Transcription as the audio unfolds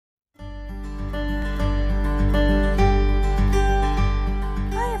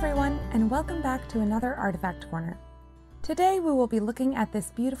welcome back to another Artifact Corner. Today we will be looking at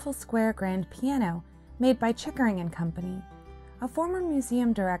this beautiful square grand piano made by Chickering Company. A former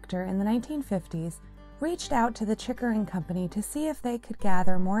museum director in the 1950s reached out to the Chickering Company to see if they could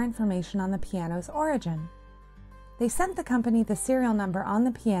gather more information on the piano's origin. They sent the company the serial number on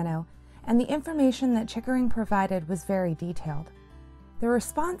the piano, and the information that Chickering provided was very detailed. The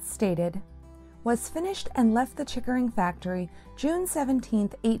response stated, "Was finished and left the Chickering Factory June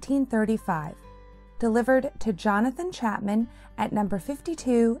 17, 1835. Delivered to Jonathan Chapman at number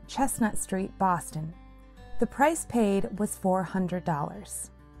 52 Chestnut Street, Boston. The price paid was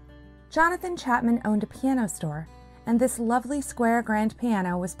 $400. Jonathan Chapman owned a piano store, and this lovely square grand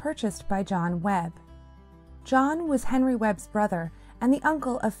piano was purchased by John Webb. John was Henry Webb's brother and the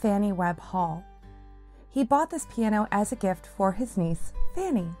uncle of Fannie Webb Hall. He bought this piano as a gift for his niece,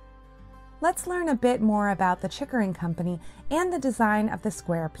 Fannie. Let's learn a bit more about the Chickering Company and the design of the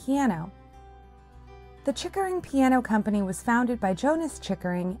square piano. The Chickering Piano Company was founded by Jonas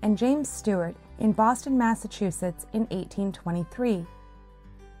Chickering and James Stewart in Boston, Massachusetts in 1823.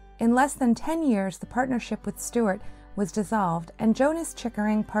 In less than 10 years, the partnership with Stewart was dissolved and Jonas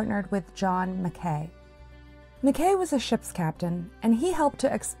Chickering partnered with John Mackay. Mackay was a ship's captain, and he helped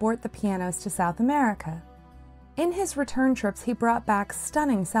to export the pianos to South America. In his return trips, he brought back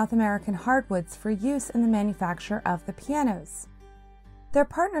stunning South American hardwoods for use in the manufacture of the pianos. Their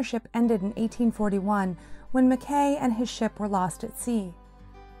partnership ended in 1841 when Mackay and his ship were lost at sea.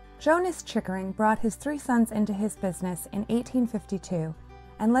 Jonas Chickering brought his 3 sons into his business in 1852,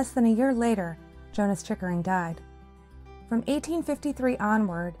 and less than a year later, Jonas Chickering died. From 1853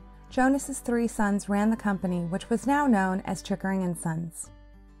 onward, Jonas's 3 sons ran the company, which was now known as Chickering & Sons.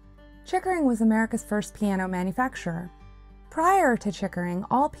 Chickering was America's first piano manufacturer. Prior to Chickering,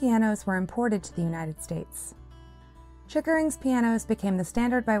 all pianos were imported to the United States. Chickering's pianos became the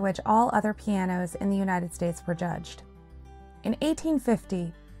standard by which all other pianos in the United States were judged. In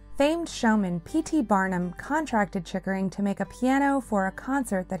 1850, famed showman P.T. Barnum contracted Chickering to make a piano for a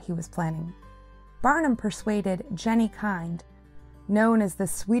concert that he was planning. Barnum persuaded Jenny Kind, known as the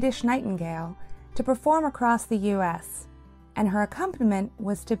Swedish Nightingale, to perform across the U.S., and her accompaniment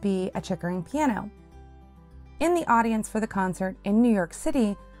was to be a Chickering piano. In the audience for the concert in New York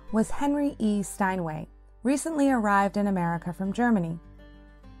City was Henry E. Steinway, recently arrived in America from Germany.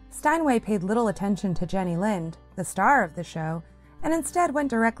 Steinway paid little attention to Jenny Lind, the star of the show, and instead went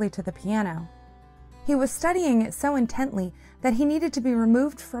directly to the piano. He was studying it so intently that he needed to be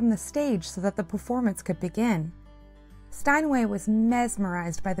removed from the stage so that the performance could begin. Steinway was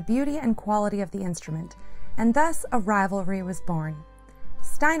mesmerized by the beauty and quality of the instrument, and thus a rivalry was born.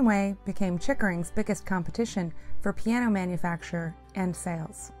 Steinway became Chickering's biggest competition for piano manufacture and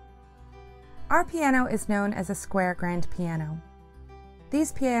sales. Our piano is known as a square grand piano.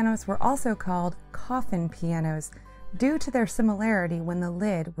 These pianos were also called coffin pianos due to their similarity when the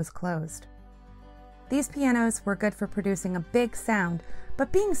lid was closed. These pianos were good for producing a big sound,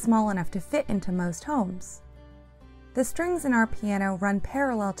 but being small enough to fit into most homes. The strings in our piano run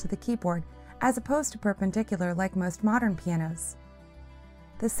parallel to the keyboard as opposed to perpendicular like most modern pianos.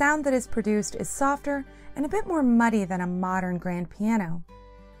 The sound that is produced is softer and a bit more muddy than a modern grand piano.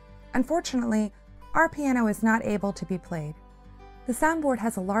 Unfortunately, our piano is not able to be played. The soundboard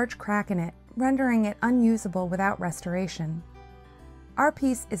has a large crack in it, rendering it unusable without restoration. Our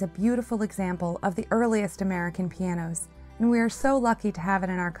piece is a beautiful example of the earliest American pianos, and we are so lucky to have it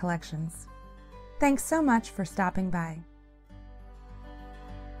in our collections. Thanks so much for stopping by.